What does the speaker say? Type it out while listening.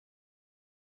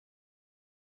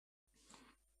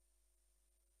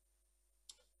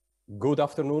Good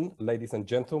afternoon, ladies and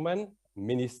gentlemen,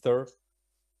 Minister,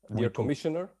 dear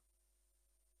Commissioner.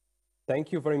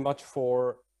 Thank you very much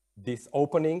for this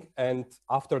opening. And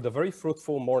after the very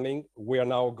fruitful morning, we are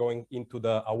now going into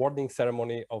the awarding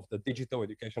ceremony of the Digital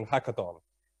Education Hackathon.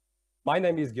 My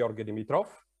name is Georgi Dimitrov,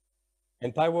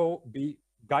 and I will be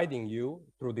guiding you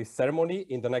through this ceremony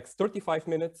in the next 35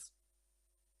 minutes.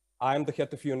 I am the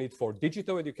head of unit for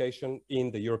digital education in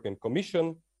the European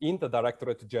Commission, in the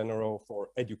Directorate General for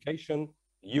Education,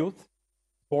 Youth,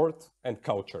 Sport and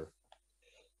Culture.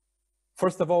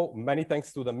 First of all, many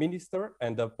thanks to the Minister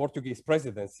and the Portuguese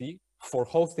Presidency for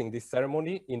hosting this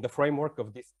ceremony in the framework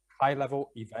of this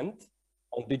high-level event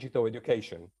on digital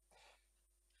education.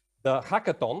 The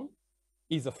hackathon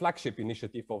is a flagship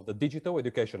initiative of the Digital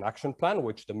Education Action Plan,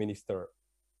 which the Minister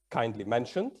kindly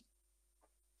mentioned.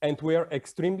 And we are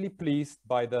extremely pleased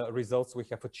by the results we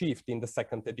have achieved in the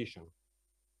second edition.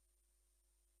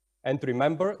 And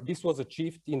remember, this was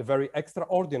achieved in very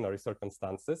extraordinary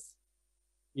circumstances.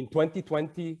 In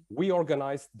 2020, we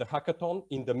organized the hackathon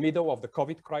in the middle of the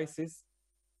COVID crisis,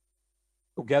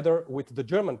 together with the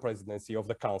German presidency of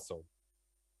the Council.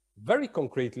 Very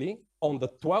concretely, on the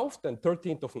 12th and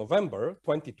 13th of November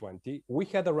 2020, we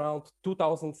had around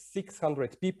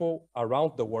 2,600 people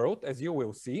around the world, as you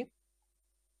will see,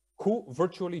 who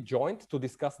virtually joined to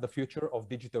discuss the future of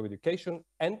digital education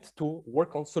and to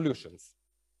work on solutions.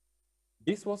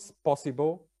 This was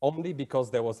possible only because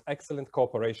there was excellent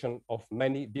cooperation of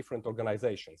many different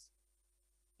organizations.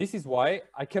 This is why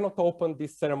I cannot open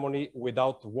this ceremony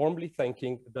without warmly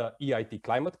thanking the EIT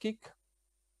Climate Kick,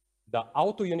 the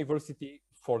Auto University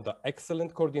for the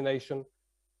excellent coordination,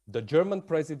 the German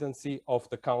presidency of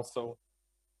the Council,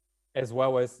 as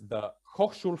well as the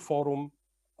Hochschulforum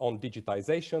on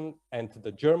digitization and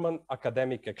the German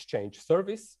Academic Exchange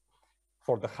Service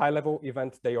for the high-level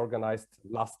event they organized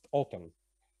last autumn.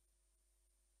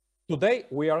 Today,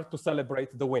 we are to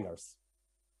celebrate the winners.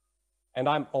 And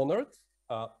I'm honored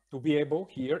to be able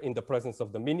here in the presence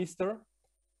of the Minister,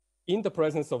 in the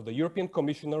presence of the European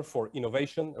Commissioner for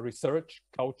Innovation, Research,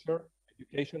 Culture,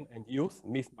 Education and Youth,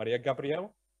 Ms. Maria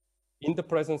Gabriel, in the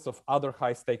presence of other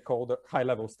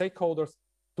high-level stakeholders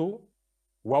to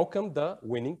welcome the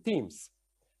winning teams.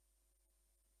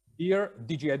 Dear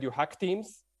DG Edu Hack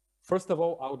teams, first of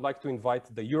all, I would like to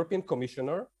invite the European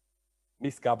Commissioner,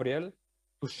 Ms. Gabriel,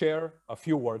 to share a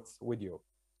few words with you.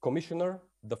 Commissioner,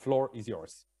 the floor is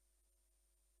yours.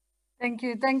 Thank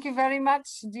you. Thank you very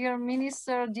much, dear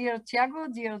Minister, dear Tiago,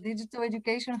 dear Digital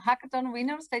Education Hackathon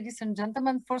winners, ladies and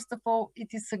gentlemen. First of all, it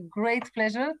is a great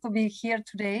pleasure to be here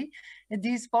today at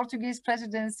this Portuguese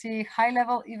Presidency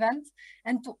high-level event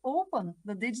and to open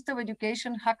the Digital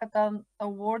Education Hackathon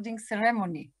awarding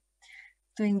ceremony.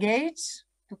 To engage,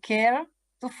 to care,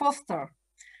 to foster.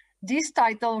 This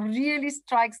title really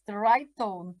strikes the right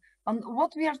tone on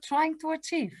what we are trying to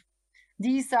achieve.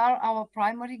 These are our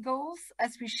primary goals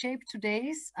as we shape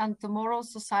today's and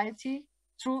tomorrow's society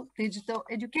through digital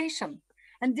education.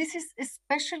 And this is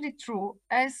especially true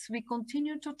as we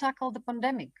continue to tackle the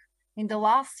pandemic. In the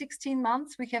last 16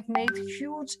 months, we have made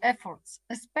huge efforts,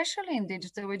 especially in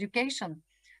digital education,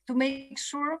 to make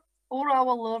sure all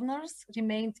our learners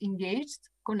remained engaged,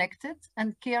 connected,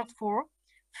 and cared for,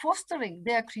 fostering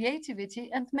their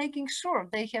creativity and making sure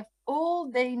they have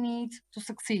all they need to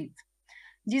succeed.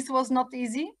 This was not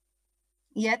easy,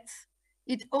 yet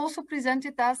it also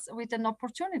presented us with an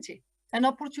opportunity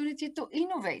to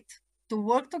innovate, to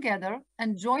work together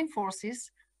and join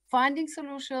forces, finding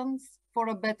solutions for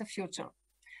a better future.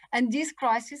 And this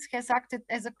crisis has acted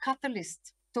as a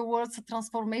catalyst towards a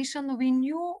transformation we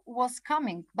knew was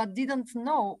coming, but didn't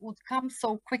know would come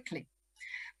so quickly.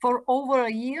 For over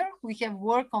a year, we have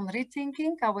worked on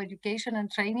rethinking our education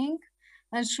and training,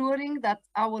 ensuring that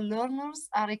our learners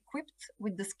are equipped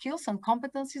with the skills and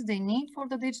competencies they need for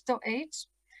the digital age.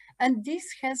 And this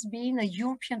has been a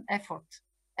European effort.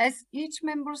 As each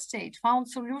member state found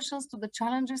solutions to the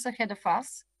challenges ahead of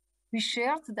us, we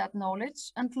shared that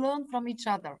knowledge and learned from each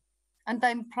other. And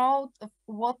I'm proud of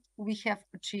what we have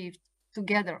achieved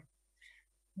together.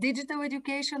 Digital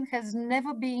education has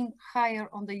never been higher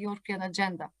on the European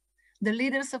agenda. The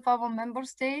leaders of our member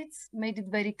states made it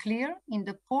very clear in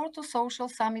the Porto Social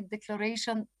Summit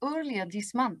declaration earlier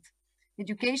this month.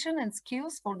 Education and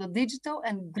skills for the digital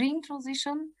and green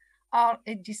transition are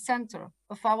at the center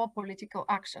of our political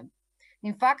action.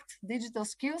 In fact, digital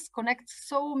skills connect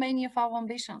so many of our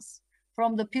ambitions,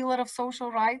 from the Pillar of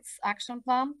Social Rights Action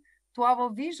Plan to our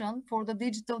vision for the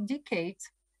digital decade,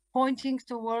 pointing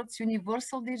towards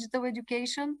universal digital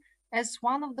education as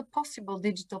one of the possible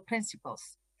digital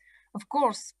principles. Of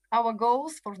course, our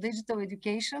goals for digital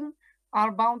education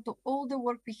are bound to all the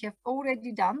work we have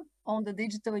already done on the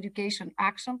Digital Education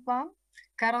Action Plan,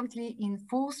 currently in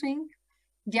full swing.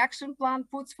 The action plan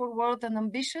puts forward an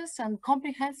ambitious and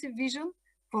comprehensive vision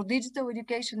for digital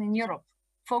education in Europe,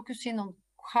 focusing on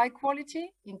high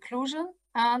quality, inclusion,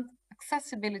 and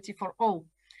accessibility for all.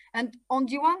 And on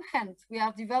the one hand, we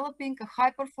are developing a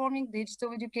high-performing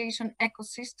digital education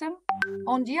ecosystem.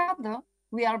 On the other,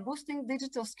 we are boosting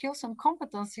digital skills and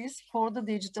competencies for the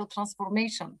digital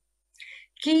transformation.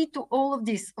 Key to all of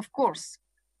this, of course,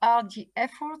 are the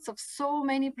efforts of so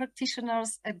many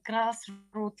practitioners at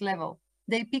grassroots level.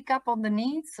 They pick up on the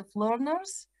needs of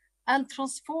learners and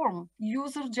transform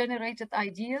user-generated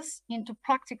ideas into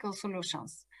practical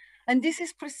solutions. And this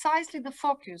is precisely the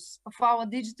focus of our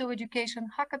Digital Education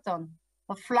Hackathon,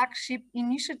 a flagship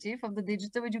initiative of the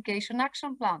Digital Education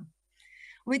Action Plan.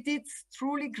 With its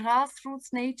truly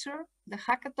grassroots nature, the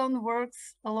hackathon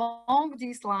works along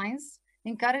these lines,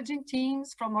 encouraging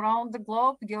teams from around the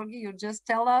globe, Georgi, you just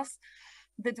tell us,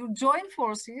 that will join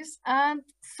forces and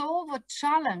solve a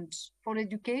challenge for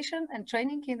education and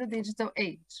training in the digital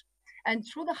age. And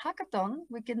through the hackathon,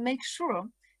 we can make sure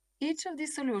each of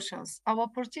these solutions our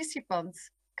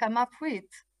participants come up with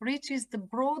reaches the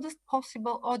broadest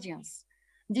possible audience.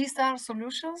 These are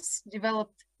solutions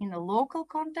developed in a local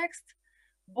context,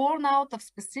 born out of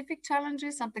specific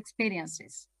challenges and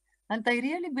experiences. And I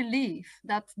really believe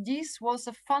that this was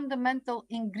a fundamental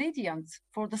ingredient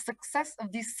for the success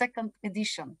of this second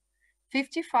edition.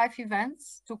 55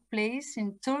 events took place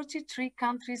in 33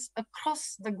 countries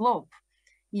across the globe.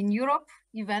 In Europe,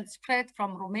 events spread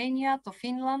from Romania to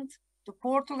Finland to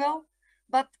Portugal,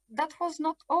 but that was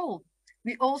not all.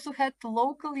 We also had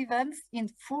local events in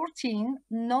 14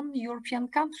 non-European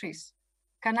countries: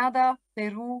 Canada,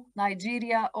 Peru,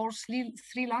 Nigeria, or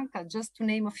Sri Lanka, just to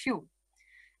name a few.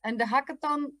 And the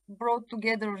hackathon brought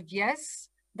together, yes,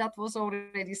 that was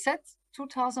already said,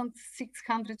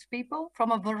 2,600 people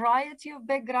from a variety of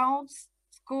backgrounds,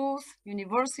 schools,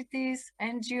 universities,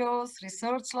 NGOs,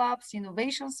 research labs,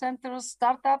 innovation centers,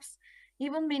 startups,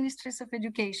 even ministries of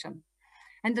education.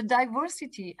 And the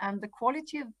diversity and the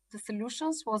quality of the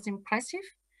solutions was impressive,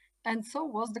 and so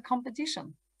was the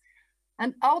competition.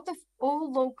 And out of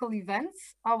all local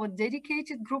events, our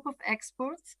dedicated group of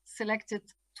experts selected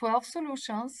 12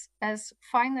 solutions as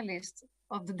finalists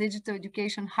of the Digital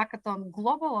Education Hackathon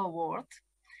Global Award.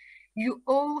 You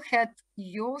all had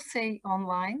your say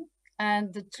online,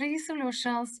 and the 3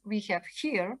 solutions we have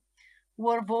here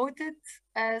were voted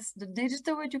as the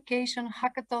Digital Education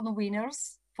Hackathon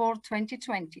winners for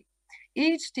 2020.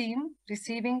 Each team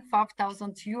receiving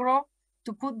 €5,000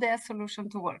 to put their solution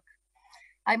to work.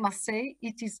 I must say,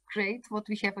 it is great what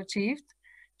we have achieved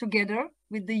together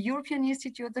with the European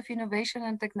Institute of Innovation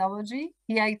and Technology,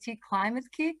 EIT Climate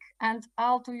Kick, and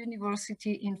Aalto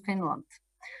University in Finland.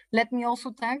 Let me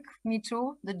also thank, me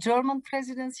too, the German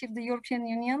presidency of the European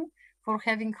Union for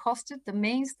having hosted the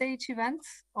main stage events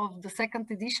of the second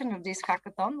edition of this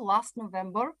hackathon last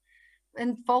November.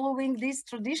 And following this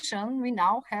tradition, we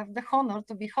now have the honor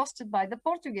to be hosted by the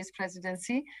Portuguese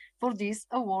presidency for this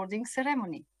awarding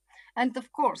ceremony. And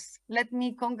of course, let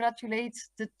me congratulate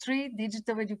the 3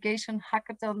 Digital Education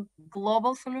Hackathon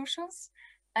Global Solutions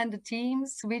and the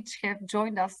teams which have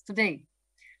joined us today.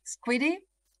 Squiddy,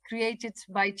 created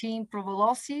by Team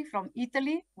Provolossi from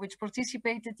Italy, which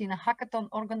participated in a hackathon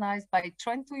organized by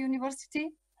Trento University.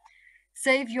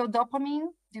 Save Your Dopamine,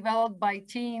 developed by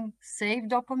Team Save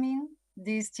Dopamine.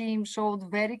 This team showed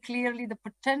very clearly the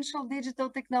potential digital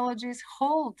technologies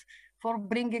hold for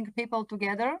bringing people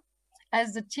together,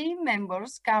 as the team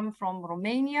members come from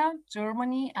Romania,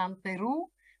 Germany, and Peru,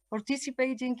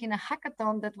 participating in a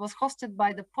hackathon that was hosted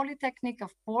by the Polytechnic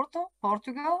of Porto,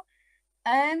 Portugal,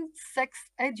 and Sex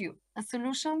Edu, a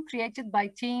solution created by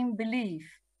Team Believe.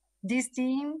 This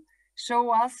team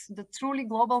show us the truly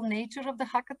global nature of the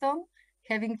hackathon,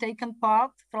 having taken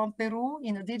part from Peru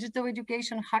in a digital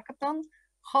education hackathon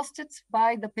hosted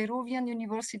by the Peruvian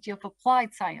University of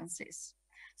Applied Sciences.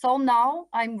 So now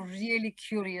I'm really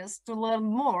curious to learn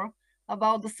more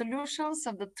about the solutions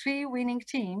of the 3 winning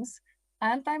teams,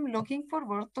 and I'm looking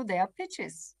forward to their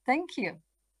pitches. Thank you.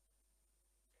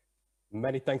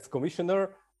 Many thanks,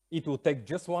 Commissioner. It will take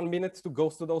just 1 minute to go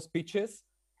through those pitches.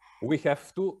 We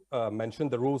have to mention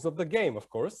the rules of the game, of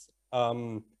course.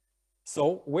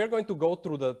 So we're going to go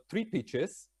through the 3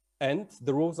 pitches, and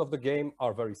the rules of the game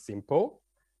are very simple.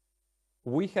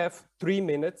 We have 3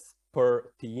 minutes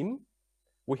per team.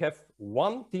 We have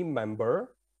 1 team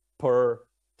member per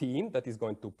team that is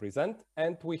going to present,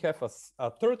 and we have a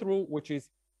 3rd rule, which is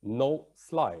no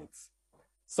slides.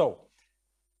 So,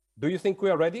 do you think we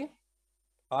are ready?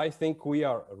 I think we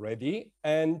are ready,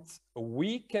 and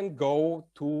we can go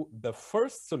to the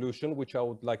first solution, which I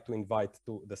would like to invite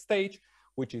to the stage,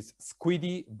 which is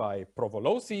Squiddy by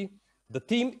Provolosi. The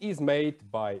team is made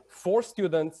by 4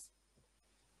 students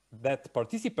that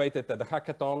participated at the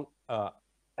hackathon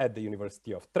at the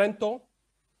University of Trento: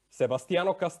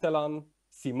 Sebastiano Castellan,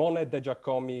 Simone De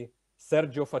Giacomi,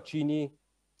 Sergio Facini,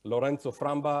 Lorenzo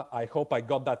Framba. I hope I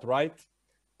got that right.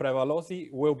 Provolosi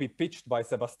will be pitched by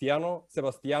Sebastiano.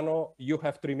 Sebastiano, you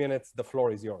have 3 minutes. The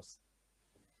floor is yours.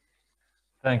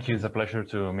 Thank you. It's a pleasure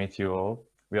to meet you all.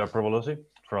 We are Provolosi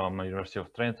from the University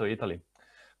of Trento, Italy.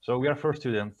 So we are 4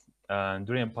 students, and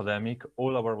during the pandemic,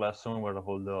 all our lessons were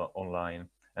held online,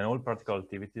 and all practical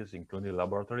activities, including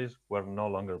laboratories, were no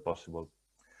longer possible.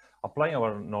 Applying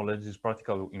our knowledge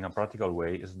in a practical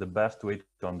way is the best way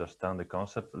to understand the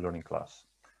concept learning class.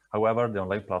 However, the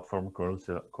online platform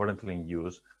currently in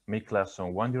use make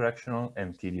lessons one-directional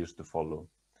and tedious to follow.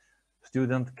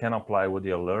 Students can apply what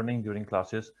they are learning during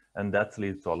classes, and that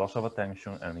leads to a loss of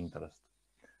attention and interest.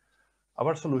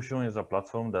 Our solution is a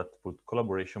platform that puts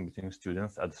collaboration between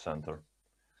students at the center.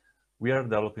 We are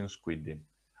developing Squiddy,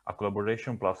 a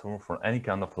collaboration platform for any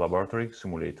kind of laboratory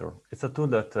simulator. It's a tool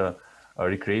that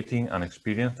recreating an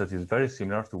experience that is very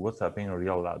similar to what's happening in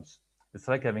real labs. It's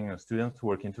like having students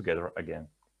working together again.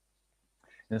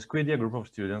 In Squiddy, a group of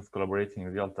students collaborate in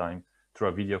real time through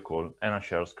a video call and a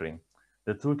shared screen.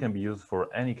 The tool can be used for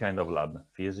any kind of lab: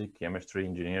 physics, chemistry,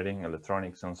 engineering,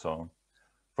 electronics, and so on.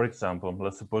 For example,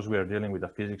 let's suppose we are dealing with a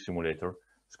physics simulator.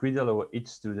 Squiddy allows each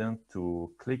student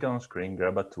to click on a screen,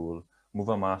 grab a tool, move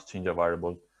a mouse, change a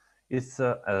variable. It's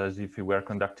as if we were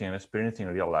conducting an experience in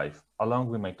real life, along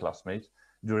with my classmates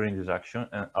during this action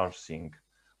and our sync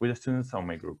with the students on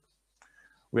my group.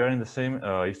 We are in the same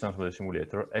instance of the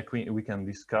simulator, and we can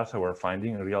discuss our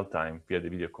finding in real time via the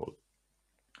video call.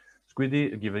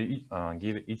 Squiddy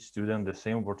give each student the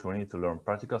same opportunity to learn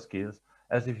practical skills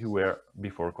as if you were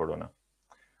before Corona.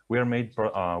 We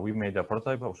made a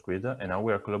prototype of Squid, and now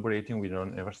we are collaborating with the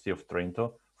University of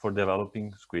Trento for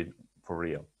developing Squid for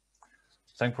real.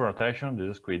 Thanks for your attention.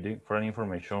 This is Squiddy. For any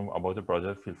information about the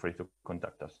project, feel free to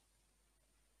contact us.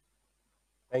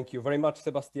 Thank you very much,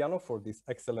 Sebastiano, for this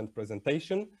excellent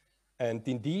presentation. And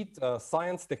indeed,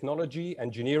 science, technology,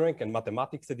 engineering, and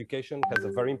mathematics education has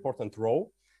a very important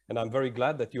role. And I'm very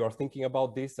glad that you are thinking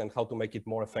about this and how to make it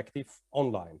more effective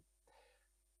online.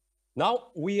 Now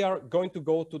we are going to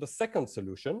go to the second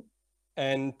solution.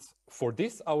 And for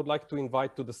this, I would like to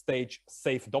invite to the stage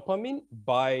Save Dopamine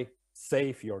by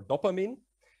Save Your Dopamine.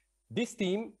 This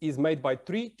team is made by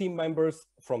 3 team members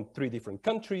from 3 different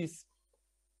countries,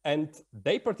 and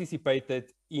they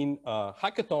participated in a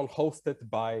hackathon hosted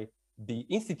by the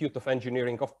Institute of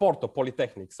Engineering of Porto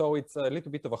Polytechnic. So it's a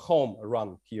little bit of a home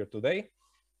run here today.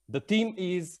 The team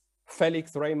is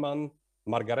Felix Reimann,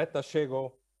 Margareta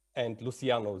Chego, and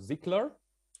Luciano Zickler.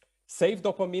 Save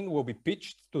Dopamine will be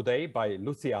pitched today by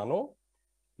Luciano.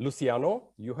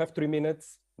 Luciano, you have 3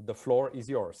 minutes. The floor is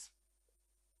yours.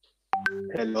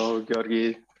 Hello,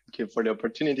 Georgi. Thank you for the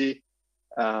opportunity.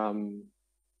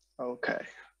 Okay,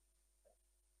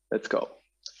 let's go.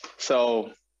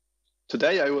 So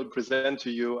today I will present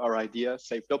to you our idea,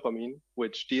 Save Dopamine,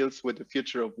 which deals with the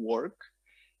future of work.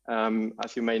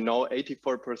 As you may know,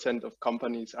 84% of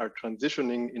companies are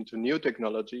transitioning into new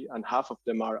technology, and half of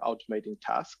them are automating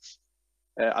tasks.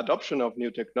 Adoption of new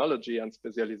technology and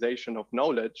specialization of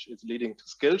knowledge is leading to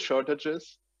skill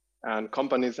shortages, and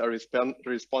companies are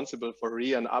responsible for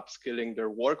re- and upskilling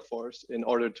their workforce in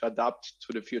order to adapt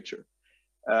to the future.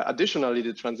 Additionally,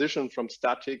 the transition from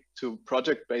static to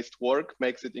project-based work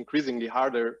makes it increasingly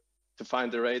harder to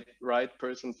find the right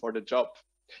person for the job.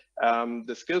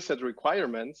 The skill set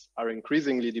requirements are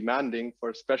increasingly demanding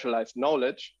for specialized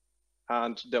knowledge,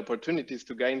 and the opportunities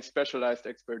to gain specialized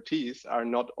expertise are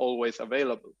not always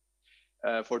available.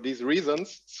 For these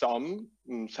reasons, some,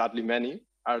 sadly many,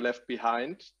 are left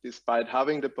behind despite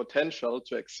having the potential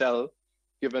to excel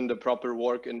given the proper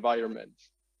work environment.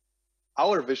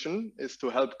 Our vision is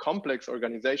to help complex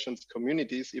organizations'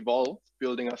 communities evolve,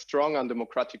 building a strong and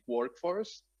democratic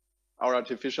workforce. Our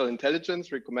artificial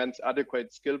intelligence recommends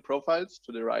adequate skill profiles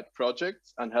to the right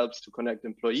projects and helps to connect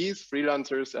employees,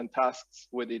 freelancers, and tasks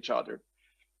with each other.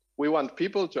 We want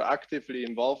people to actively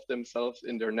involve themselves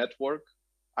in their network.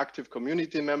 Active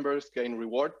community members gain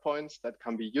reward points that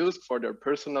can be used for their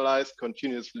personalized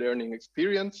continuous learning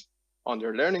experience on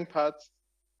their learning paths.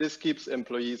 This keeps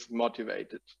employees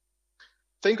motivated.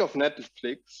 Think of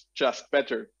Netflix, just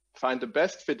better. Find the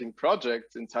best fitting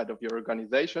projects inside of your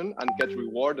organization and get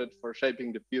rewarded for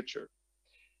shaping the future.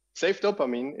 Save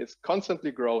Dopamine is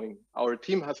constantly growing. Our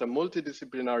team has a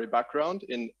multidisciplinary background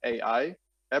in AI,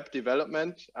 app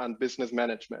development, and business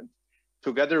management.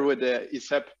 Together with the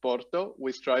ISEP Porto,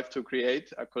 we strive to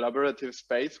create a collaborative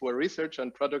space where research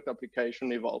and product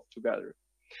application evolve together.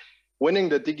 Winning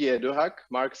the DigiEduHack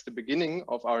marks the beginning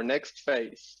of our next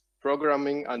phase,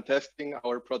 programming and testing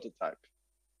our prototype.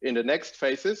 In the next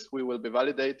phases, we will be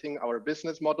validating our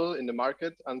business model in the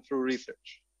market and through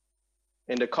research.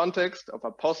 In the context of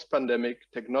a post-pandemic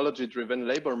technology-driven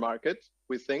labor market,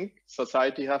 we think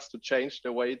society has to change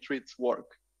the way it treats work.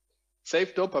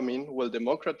 Safe Dopamine will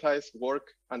democratize work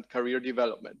and career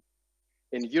development.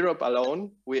 In Europe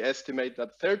alone, we estimate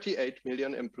that 38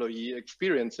 million employee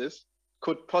experiences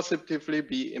could positively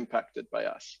be impacted by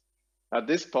us. At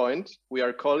this point, we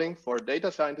are calling for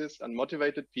data scientists and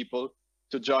motivated people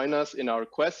to join us in our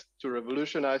quest to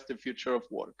revolutionize the future of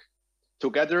work.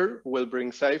 Together, we'll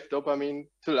bring Safe Dopamine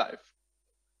to life.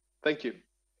 Thank you.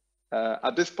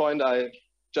 At this point, I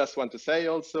just want to say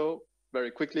also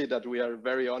very quickly that we are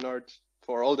very honored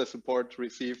for all the support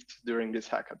received during this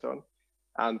hackathon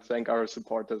and thank our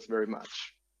supporters very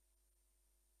much.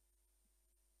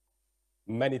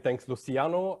 Many thanks,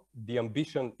 Luciano. The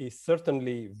ambition is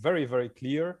certainly very, very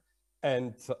clear.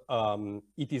 And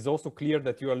it is also clear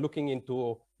that you are looking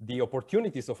into the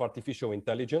opportunities of artificial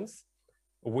intelligence,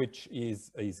 which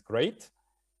is great.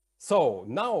 So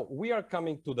now we are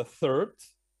coming to the third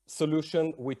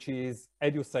solution, which is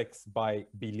EduSex by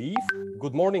Believe.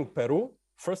 Good morning, Peru.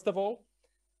 First of all,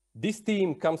 this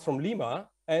team comes from Lima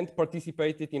and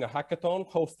participated in a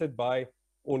hackathon hosted by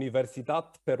Universidad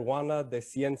Peruana de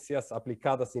Ciencias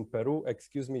Aplicadas in Peru.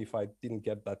 Excuse me if I didn't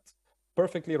get that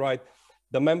perfectly right.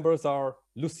 The members are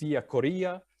Lucia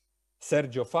Corilla,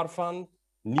 Sergio Farfan,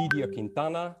 Nidia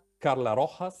Quintana, Carla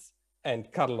Rojas, and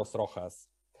Carlos Rojas.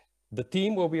 The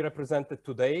team will be represented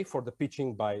today for the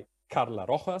pitching by Carla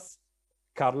Rojas.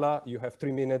 Carla, you have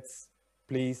 3 minutes.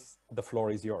 Please, the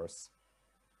floor is yours.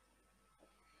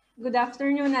 Good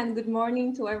afternoon and good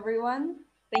morning to everyone.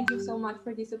 Thank you so much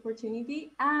for this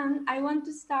opportunity. And I want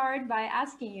to start by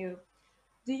asking you,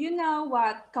 do you know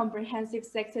what comprehensive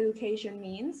sex education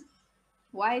means?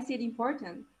 Why is it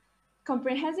important?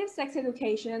 Comprehensive sex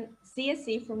education,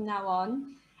 CSE from now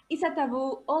on, is a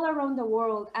taboo all around the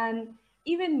world and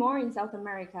even more in South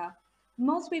America.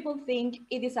 Most people think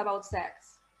it is about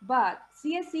sex, but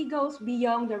CSE goes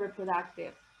beyond the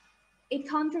reproductive. It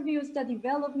contributes to the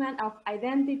development of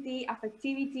identity,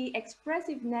 affectivity,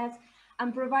 expressiveness,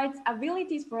 and provides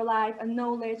abilities for life and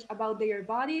knowledge about their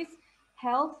bodies,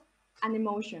 health, and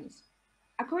emotions.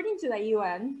 According to the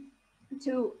UN,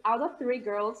 2 out of 3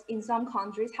 girls in some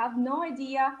countries have no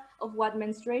idea of what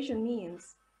menstruation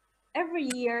means. Every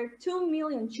year, 2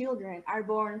 million children are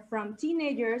born from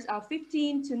teenagers of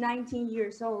 15 to 19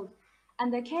 years old,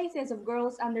 and the cases of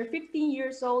girls under 15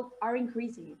 years old are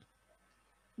increasing.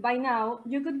 By now,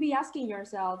 you could be asking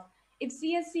yourself, if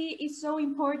CSE is so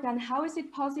important, how is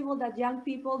it possible that young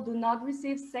people do not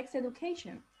receive sex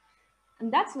education?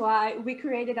 And that's why we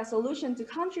created a solution to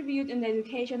contribute in the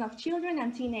education of children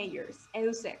and teenagers,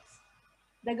 EduSex.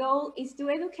 The goal is to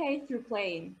educate through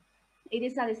playing. It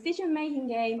is a decision-making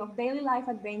game of daily life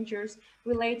adventures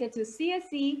related to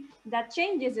CSE that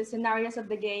changes the scenarios of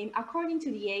the game according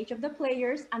to the age of the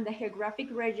players and the geographic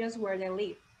regions where they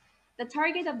live. The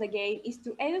target of the game is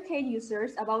to educate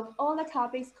users about all the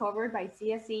topics covered by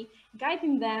CSE,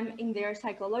 guiding them in their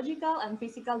psychological and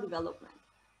physical development.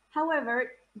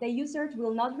 However, the users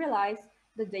will not realize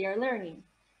that they are learning.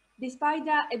 Despite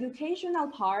the educational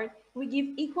part, we give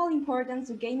equal importance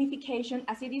to gamification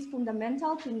as it is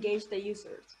fundamental to engage the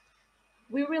users.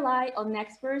 We rely on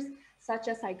experts such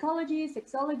as psychologists,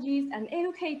 sexologists, and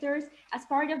educators as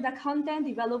part of the content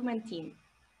development team.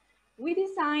 We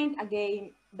designed a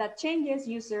game that changes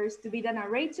users to be the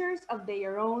narrators of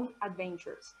their own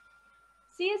adventures.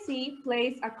 CSE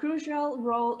plays a crucial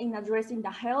role in addressing the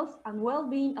health and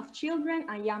well-being of children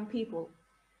and young people.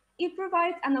 It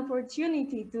provides an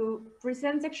opportunity to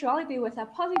present sexuality with a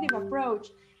positive approach,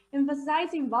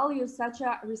 emphasizing values such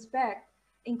as respect,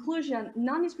 inclusion,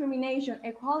 non-discrimination,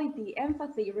 equality,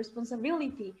 empathy,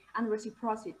 responsibility, and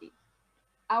reciprocity.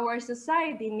 Our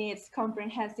society needs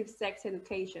comprehensive sex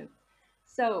education.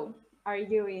 So, are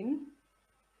you in?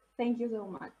 Thank you so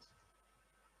much.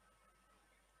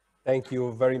 Thank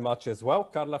you very much as well,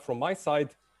 Carla, from my side.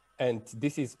 And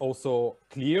this is also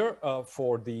clear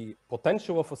for the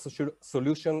potential of a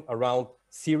solution around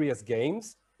serious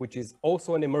games, which is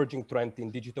also an emerging trend in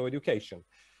digital education.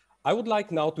 I would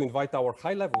like now to invite our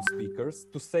high-level speakers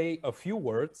to say a few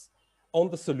words on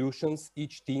the solutions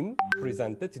each team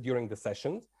presented during the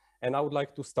session. And I would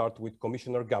like to start with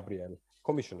Commissioner Gabriel.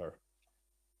 Commissioner.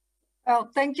 Well,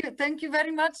 thank you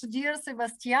very much, dear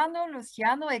Sebastiano,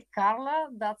 Luciano, and Carla.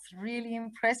 That's really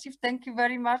impressive. Thank you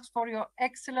very much for your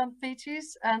excellent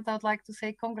pitches. And I'd like to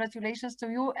say congratulations to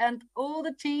you and all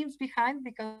the teams behind,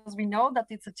 because we know that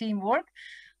it's a teamwork.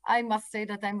 I must say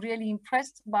that I'm really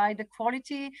impressed by the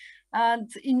quality and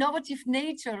innovative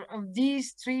nature of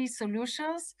these three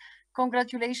solutions.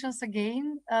 Congratulations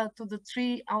again to the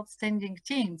three outstanding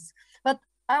teams. But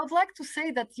I would like to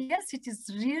say that, yes, it is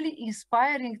really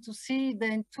inspiring to see the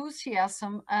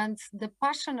enthusiasm and the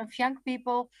passion of young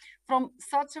people from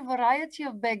such a variety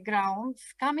of backgrounds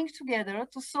coming together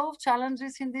to solve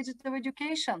challenges in digital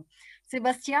education.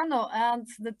 Sebastiano and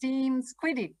the team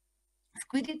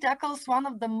Squiddy tackles one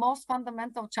of the most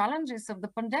fundamental challenges of the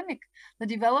pandemic, the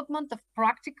development of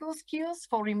practical skills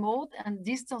for remote and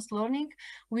distance learning.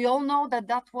 We all know that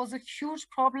that was a huge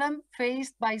problem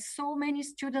faced by so many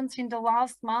students in the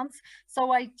last months.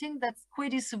 So I think that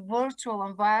Squiddy's virtual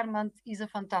environment is a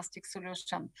fantastic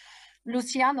solution.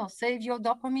 Luciano, Save Your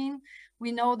Dopamine.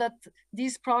 We know that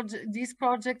this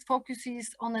project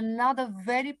focuses on another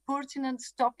very pertinent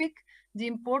topic, the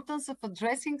importance of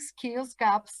addressing skills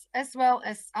gaps, as well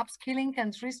as upskilling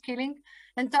and reskilling,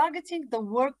 and targeting the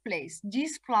workplace.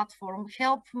 This platform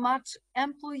helps match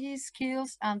employee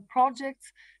skills and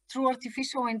projects through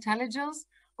artificial intelligence,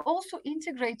 also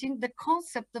integrating the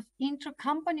concept of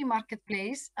inter-company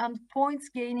marketplace and points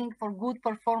gaining for good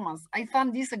performance. I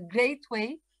found this a great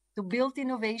way to build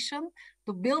innovation,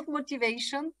 to build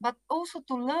motivation, but also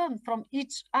to learn from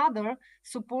each other,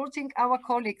 supporting our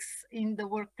colleagues in the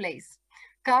workplace.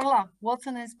 Carla, what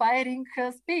an inspiring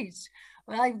speech.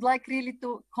 Well, I'd like really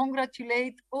to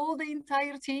congratulate all the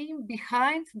entire team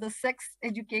behind the Sex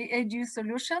Edu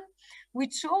solution,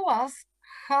 which show us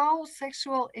how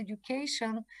sexual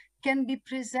education can be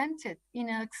presented in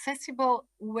an accessible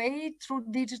way through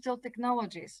digital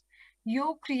technologies.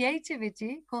 Your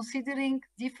creativity, considering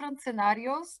different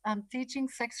scenarios and teaching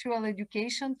sexual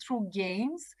education through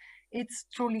games, it's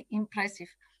truly impressive.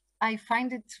 I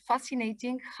find it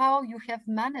fascinating how you have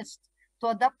managed to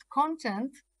adapt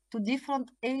content to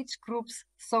different age groups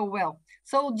so well.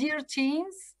 So, dear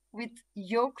teams, with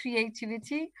your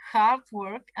creativity, hard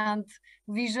work, and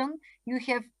vision, you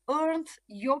have earned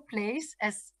your place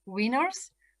as winners.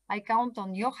 I count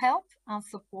on your help and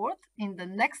support in the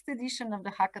next edition of the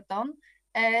hackathon,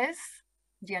 as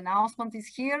the announcement is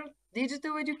here,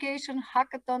 Digital Education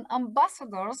Hackathon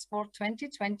Ambassadors for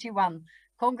 2021.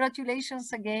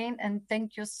 Congratulations again, and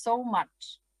thank you so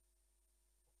much.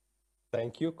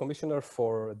 Thank you, Commissioner,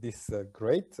 for these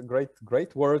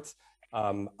great words.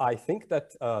 I think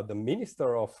that the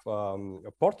Minister of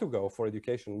Portugal for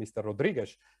Education, Mr.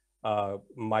 Rodrigues,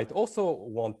 might also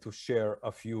want to share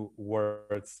a few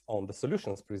words on the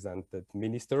solutions presented.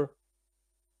 Minister.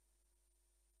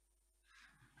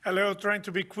 Hello, trying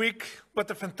to be quick, but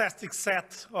a fantastic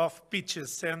set of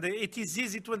pitches. And it is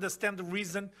easy to understand the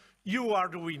reason you are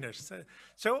the winners.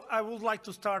 So I would like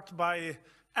to start by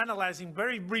analyzing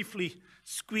very briefly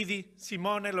Squiddy,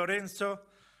 Simone, Lorenzo,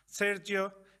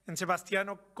 Sergio, and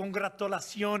Sebastiano.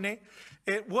 Congratulazione.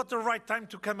 What a right time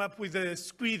to come up with a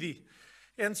Squiddy.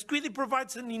 And Squiddy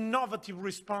provides an innovative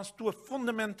response to a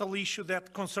fundamental issue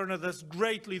that concerned us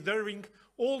greatly during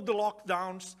all the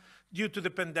lockdowns due to the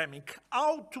pandemic.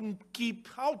 How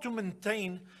to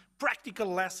maintain practical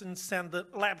lessons and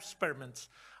lab experiments.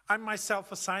 I'm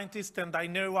myself a scientist, and I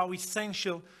know how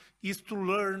essential it is to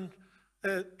learn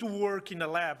to work in a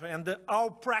lab, and how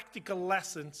practical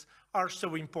lessons are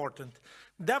so important.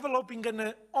 Developing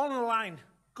an online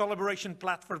collaboration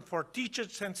platform for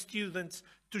teachers and students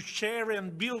to share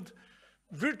and build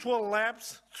virtual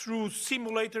labs through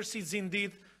simulators is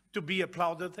indeed to be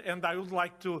applauded, and I would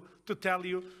like to tell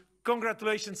you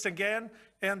congratulations again,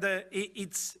 and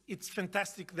it's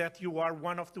fantastic that you are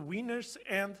one of the winners,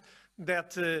 and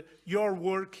that your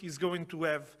work is going to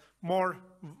have more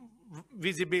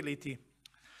visibility.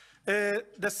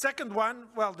 The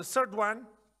third one,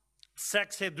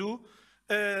 Sex Edu.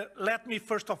 Let me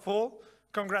first of all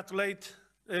congratulate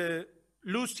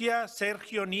Lucia,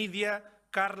 Sergio, Nidia,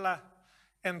 Carla,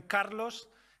 and Carlos.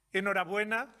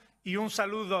 Enhorabuena y un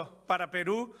saludo para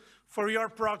Perú for your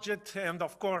project and,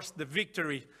 of course, the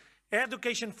victory.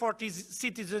 Education for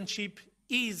citizenship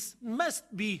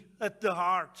must be at the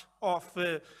heart of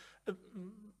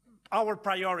our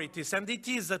priorities, and it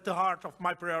is at the heart of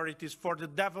my priorities for the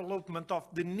development of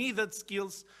the needed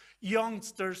skills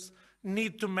youngsters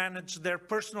need to manage their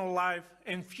personal life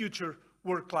and future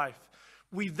work life.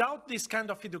 Without this kind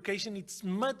of education, it's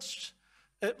much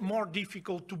more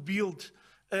difficult to build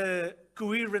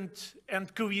coherent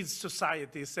and cohesive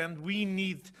societies, and we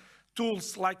need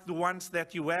tools like the ones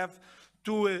that you have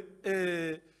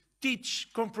to teach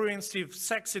comprehensive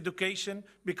sex education,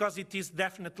 because it is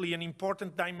definitely an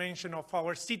important dimension of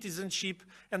our citizenship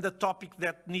and a topic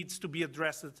that needs to be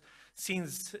addressed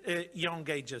since young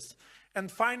ages.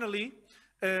 And finally,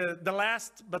 the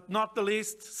last but not the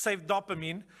least, Save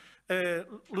Dopamine.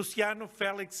 Luciano,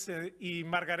 Félix e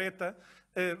Margareta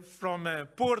from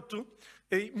Porto.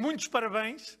 Muitos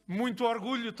parabéns, muito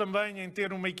orgulho também em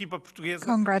ter uma equipa portuguesa.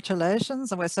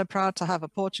 Congratulations, and we're so proud to have a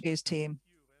Portuguese team.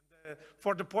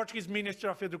 For the Portuguese Minister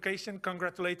of Education,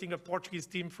 congratulating a Portuguese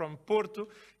team from Porto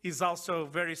is also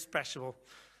very special.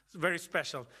 Very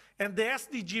special. And the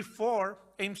SDG 4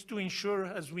 aims to ensure,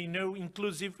 as we know,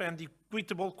 inclusive and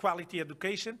equitable quality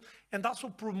education, and also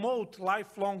promote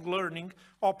lifelong learning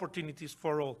opportunities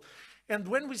for all. And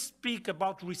when we speak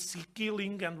about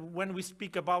reskilling and when we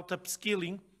speak about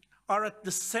upskilling, are at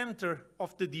the center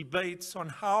of the debates on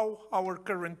how our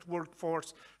current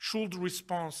workforce should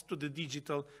respond to the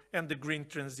digital and the green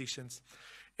transitions.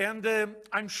 And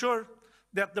I'm sure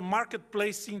that the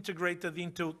marketplace integrated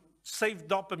into Save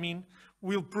Dopamine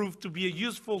will prove to be a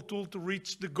useful tool to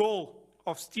reach the goal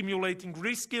of stimulating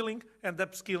reskilling and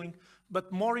upskilling,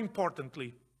 but more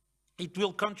importantly, it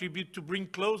will contribute to bring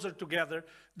closer together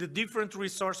the different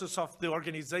resources of the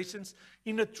organizations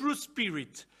in a true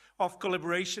spirit of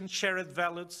collaboration, shared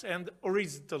values, and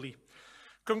horizontally.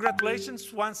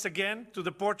 Congratulations once again to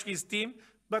the Portuguese team,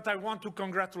 but I want to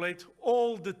congratulate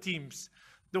all the teams.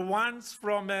 The ones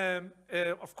from,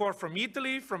 of course, from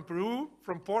Italy, from Peru,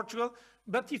 from Portugal.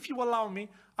 But if you allow me,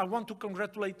 I want to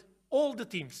congratulate all the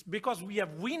teams, because we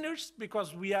have winners,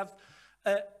 because we have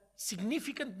a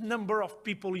significant number of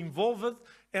people involved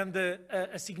and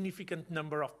a significant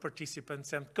number of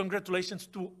participants. And congratulations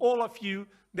to all of you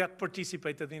that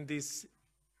participated in this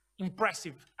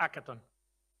impressive hackathon.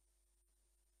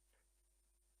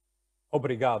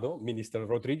 Obrigado, Minister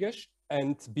Rodrigues.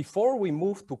 And before we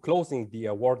move to closing the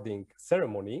awarding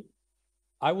ceremony,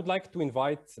 I would like to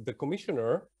invite the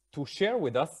Commissioner to share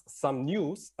with us some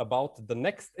news about the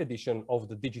next edition of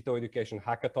the Digital Education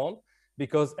Hackathon,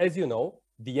 because as you know,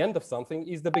 the end of something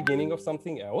is the beginning of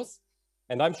something else.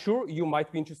 And I'm sure you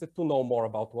might be interested to know more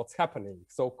about what's happening.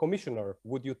 So Commissioner,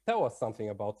 would you tell us something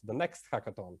about the next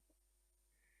hackathon?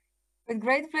 With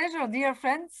great pleasure, dear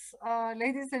friends,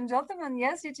 ladies and gentlemen.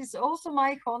 Yes, it is also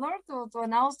my honor to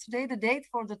announce today the date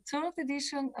for the 3rd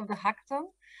edition of the hackathon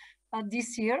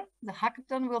this year. The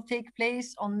hackathon will take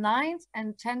place on 9th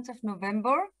and 10th of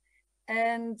November.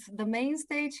 And the main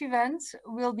stage event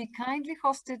will be kindly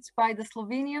hosted by the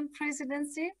Slovenian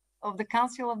presidency of the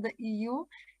Council of the EU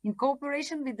in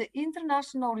cooperation with the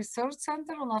International Research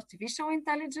Center on Artificial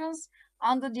Intelligence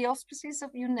under the auspices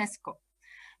of UNESCO.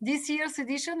 This year's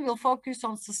edition will focus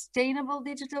on sustainable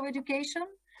digital education.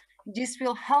 This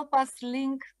will help us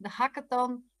link the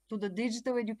hackathon to the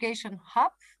Digital Education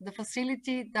Hub, the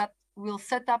facility that will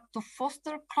set up to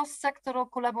foster cross-sectoral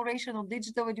collaboration on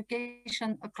digital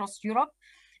education across Europe.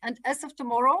 And as of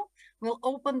tomorrow, we'll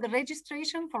open the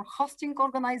registration for hosting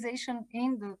organization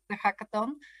in the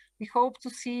hackathon. We hope to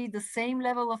see the same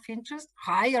level of interest,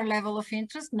 higher level of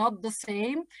interest, not the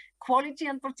same, quality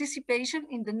and participation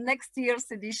in the next year's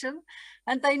edition.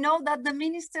 And I know that the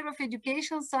Minister of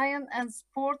Education, Science and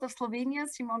Sport of Slovenia,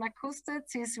 Simona Kustec,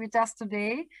 is with us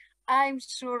today. I'm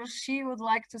sure she would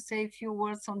like to say a few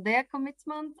words on their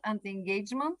commitment and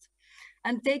engagement,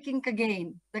 and taking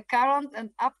again the current and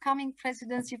upcoming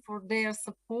presidency for their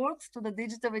support to the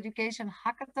Digital Education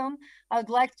Hackathon. I'd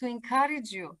like to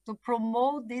encourage you to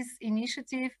promote this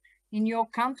initiative in your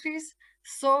countries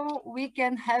so we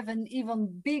can have an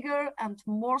even bigger and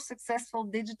more successful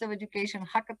Digital Education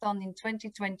Hackathon in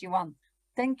 2021.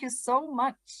 Thank you so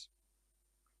much.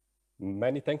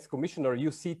 Many thanks, Commissioner.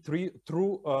 You see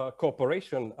true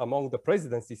cooperation among the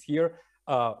presidencies here.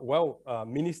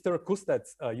 Minister Kustec,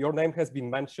 your name has been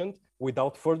mentioned.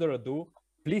 Without further ado,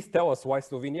 please tell us why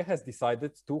Slovenia has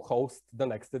decided to host the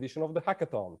next edition of the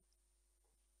hackathon.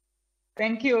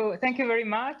 Thank you very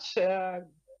much.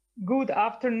 Good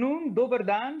afternoon, dober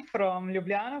dan from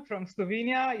Ljubljana, from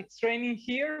Slovenia. It's raining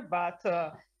here, but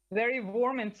very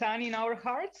warm and sunny in our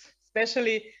hearts,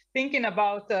 especially thinking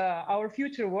about our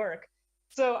future work.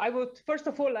 So I would first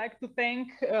of all like to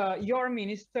thank your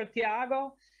Minister,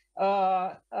 Tiago.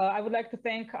 I would like to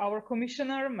thank our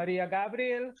Commissioner, Maria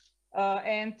Gabriel,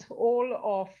 and all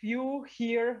of you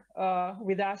here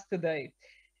with us today.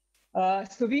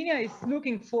 Slovenia is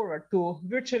looking forward to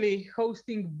virtually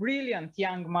hosting brilliant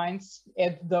young minds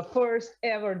at the first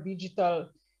ever digital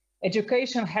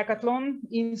education hackathon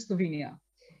in Slovenia.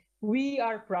 We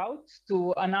are proud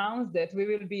to announce that we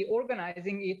will be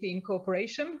organizing it in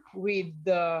cooperation with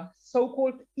the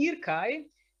so-called IRCAI,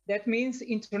 That means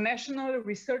International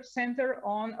Research Center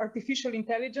on Artificial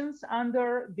Intelligence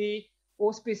under the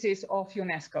auspices of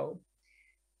UNESCO.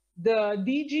 The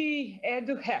DG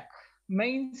EduHack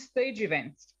main stage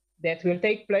event that will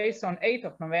take place on 8th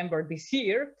of November this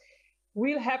year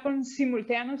will happen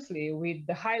simultaneously with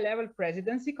the high-level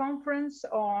presidency conference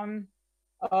on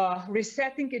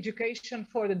resetting education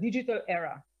for the digital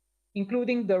era,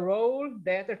 including the role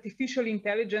that artificial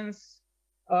intelligence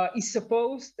is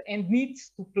supposed and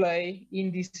needs to play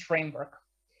in this framework.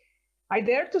 I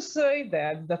dare to say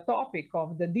that the topic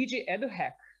of the DG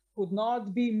EduHack could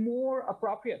not be more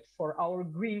appropriate for our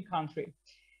green country,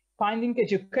 finding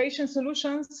education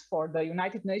solutions for the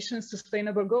United Nations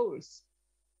Sustainable Goals.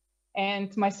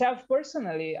 And myself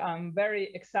personally, I'm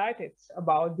very excited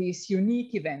about this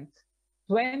unique event,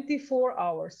 24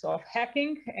 hours of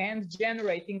hacking and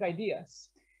generating ideas,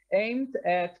 aimed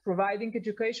at providing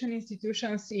education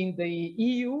institutions in the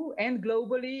EU and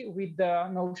globally with the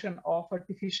notion of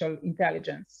artificial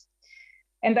intelligence.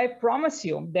 And I promise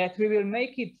you that we will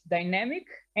make it dynamic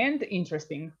and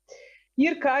interesting.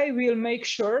 IRCAI will make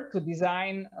sure to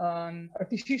design an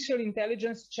artificial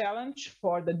intelligence challenge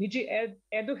for the DG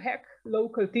EduHack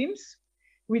local teams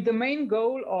with the main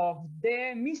goal of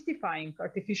demystifying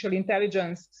artificial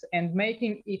intelligence and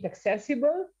making it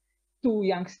accessible to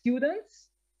young students.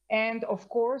 And of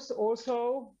course,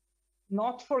 also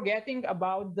not forgetting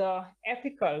about the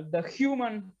ethical, the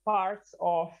human parts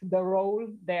of the role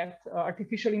that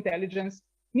artificial intelligence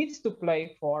needs to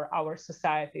play for our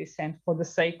societies and for the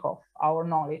sake of our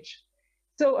knowledge.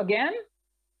 So again,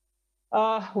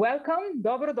 welcome,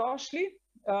 dobrodošli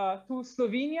to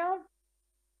Slovenia,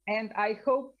 and I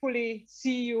hopefully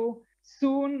see you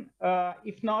soon,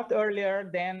 if not earlier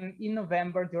than in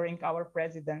November during our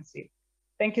presidency.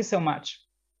 Thank you so much.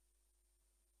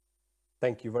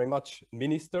 Thank you very much,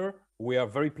 Minister. We are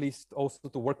very pleased also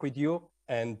to work with you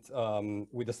and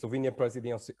with the Slovenian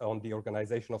presidency on the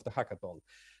organization of the hackathon.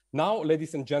 Now,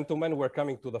 ladies and gentlemen, we're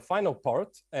coming to the final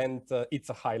part, and it's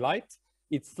a highlight.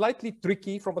 It's slightly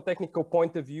tricky from a technical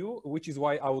point of view, which is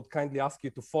why I would kindly ask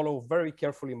you to follow very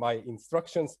carefully my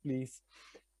instructions, please.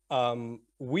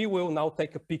 We will now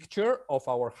take a picture of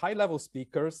our high-level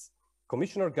speakers,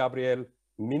 Commissioner Gabriel,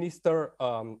 Minister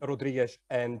Rodriguez,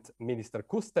 and Minister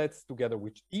Kustec, together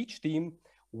with each team.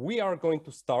 We are going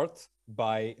to start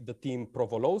by the team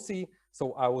Provolosi.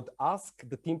 So I would ask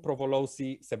the team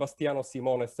Provolosi, Sebastiano,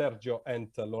 Simone, Sergio, and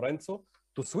Lorenzo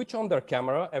to switch on their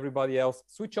camera. Everybody else,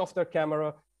 switch off their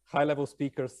camera. High-level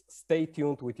speakers, stay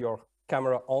tuned with your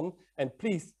camera on. And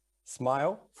please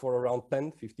smile for around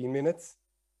 10, 15 minutes.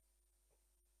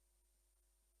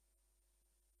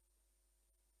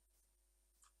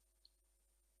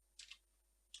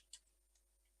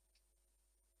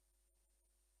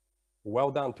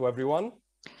 Well done to everyone.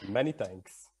 Many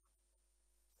thanks.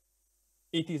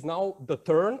 It is now the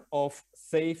turn of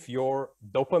Save Your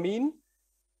Dopamine.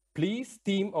 Please,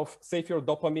 team of Save Your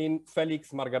Dopamine,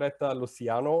 Felix, Margareta,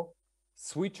 Luciano,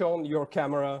 switch on your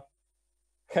camera,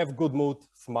 have good mood,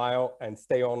 smile, and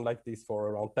stay on like this for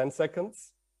around 10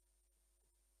 seconds.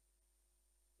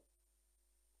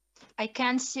 I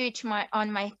can't switch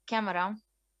on my camera.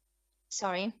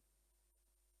 Sorry.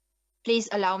 Please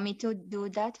allow me to do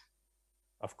that.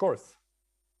 Of course.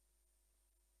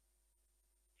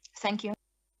 Thank you.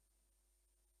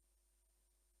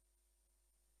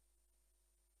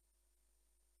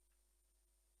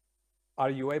 Are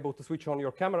you able to switch on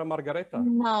your camera, Margareta?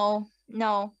 No,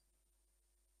 no.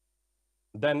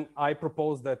 Then I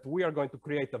propose that we are going to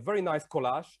create a very nice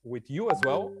collage with you as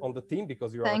well on the team,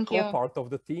 because you are a core part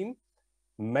of the team.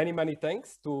 Many, many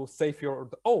thanks to Save Your...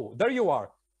 Oh, there you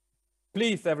are.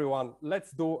 Please, everyone,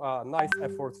 let's do a nice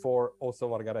effort for also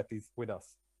Margareta is with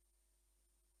us.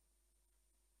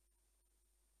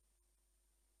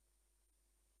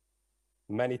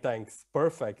 Many thanks.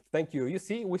 Perfect. Thank you. You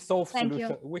see, we solve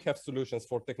solutions. We have solutions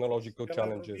for technological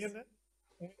challenges.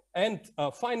 And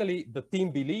finally, the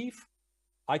team Believe.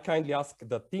 I kindly ask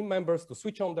the team members to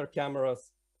switch on their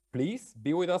cameras. Please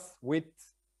be with us with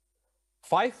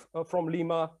 5 from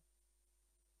Lima.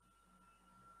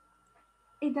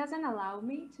 It doesn't allow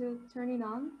me to turn it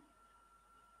on.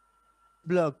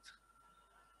 Blocked.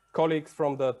 Colleagues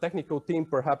from the technical team,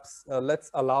 perhaps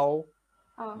let's allow.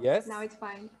 Oh, yes. Now it's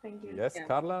fine. Thank you. Yes, yeah.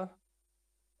 Carla.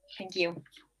 Thank you.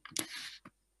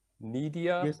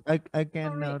 Nidia. Yes, I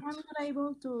cannot. I'm not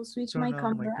able to switch my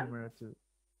camera. Too.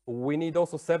 We need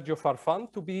also Sergio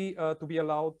Farfan to be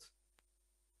allowed.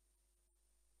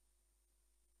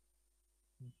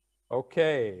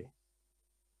 Okay.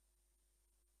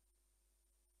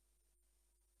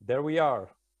 There we are.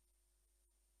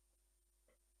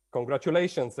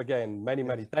 Congratulations again. Many,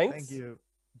 many thanks. Thank you.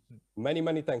 Many,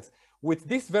 many thanks. With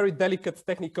this very delicate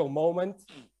technical moment,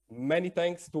 many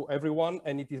thanks to everyone.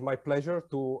 And it is my pleasure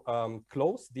to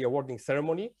close the awarding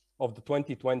ceremony of the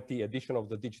 2020 edition of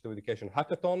the Digital Education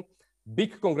Hackathon.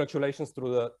 Big congratulations to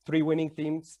the 3 winning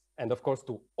teams, and of course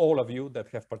to all of you that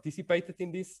have participated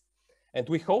in this. And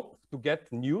we hope to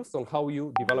get news on how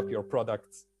you develop your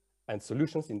products and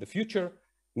solutions in the future.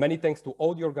 Many thanks to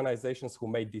all the organizations who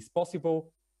made this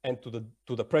possible, and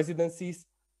to the presidencies.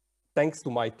 Thanks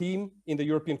to my team in the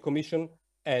European Commission,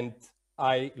 and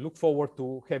I look forward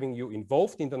to having you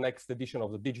involved in the next edition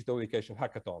of the Digital Education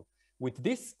Hackathon. With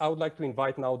this, I would like to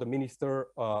invite now the Minister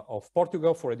of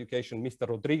Portugal for Education, Mr.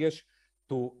 Rodrigues,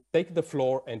 to take the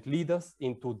floor and lead us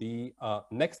into the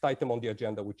next item on the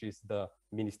agenda, which is the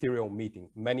ministerial meeting.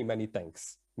 Many, many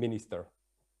thanks, Minister.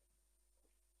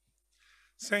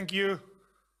 Thank you,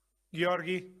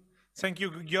 Georgi. Thank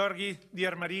you, Georgi,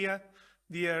 dear Maria,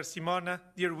 dear Simona,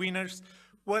 dear winners.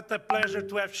 What a pleasure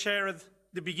to have shared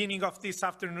the beginning of this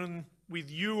afternoon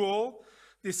with you all,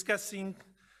 discussing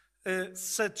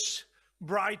such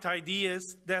bright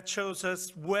ideas that shows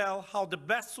us well how the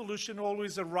best solution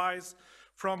always arises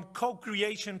from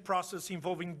co-creation process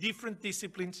involving different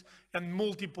disciplines and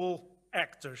multiple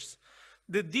actors.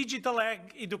 The Digital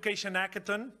Education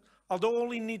Hackathon, although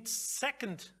only in its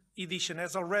 2nd edition,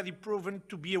 has already proven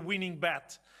to be a winning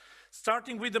bet.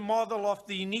 Starting with the model of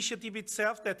the initiative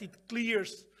itself, that it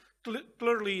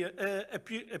clearly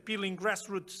appealing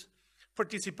grassroots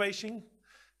participation,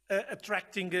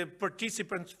 attracting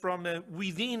participants from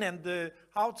within and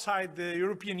outside the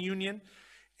European Union,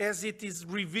 as it is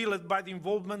revealed by the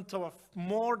involvement of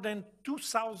more than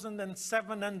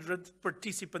 2,700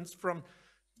 participants from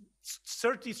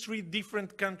 33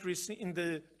 different countries in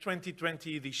the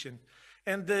 2020 edition.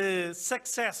 And the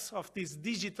success of this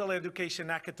Digital Education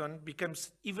Hackathon becomes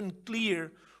even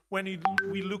clear when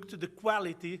we look to the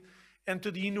quality and to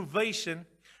the innovation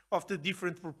of the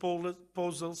different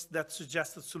proposals that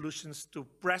suggested solutions to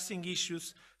pressing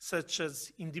issues such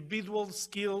as individual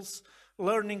skills,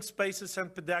 learning spaces and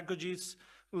pedagogies,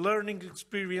 learning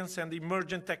experience, and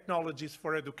emergent technologies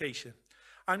for education.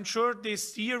 I'm sure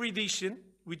this year edition,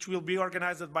 which will be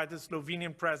organized by the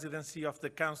Slovenian presidency of the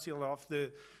Council of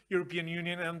the European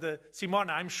Union, and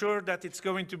Simona, I'm sure that it's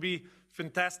going to be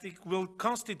fantastic, will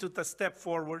constitute a step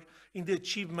forward in the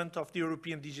achievement of the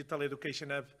European Digital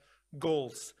Education Hub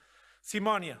goals.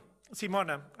 Simona,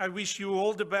 I wish you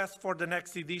all the best for the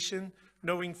next edition,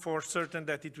 knowing for certain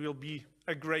that it will be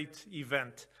a great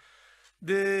event.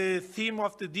 The theme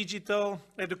of the Digital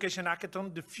Education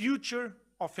Hackathon, the future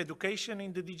of education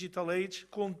in the digital age,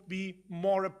 couldn't be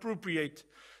more appropriate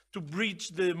to bridge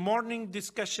the morning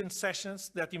discussion sessions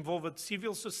that involved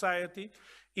civil society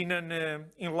in an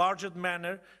enlarged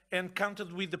manner and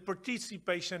counted with the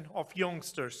participation of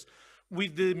youngsters,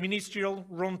 with the ministerial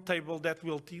roundtable that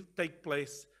will take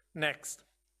place next.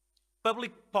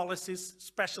 Public policies,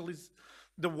 especially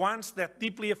the ones that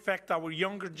deeply affect our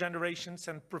younger generations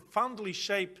and profoundly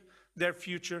shape their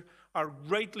future, are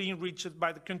greatly enriched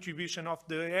by the contribution of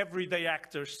the everyday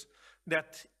actors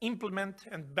that implement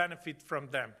and benefit from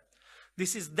them.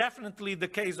 This is definitely the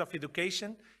case of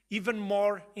education, even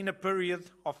more in a period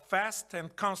of fast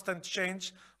and constant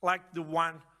change like the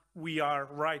one we are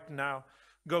right now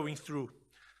going through.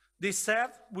 This said,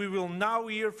 we will now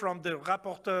hear from the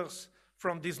rapporteurs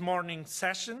from this morning's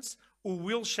sessions, who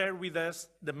will share with us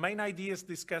the main ideas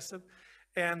discussed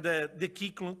and the key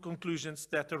conclusions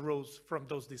that arose from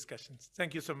those discussions.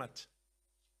 Thank you so much.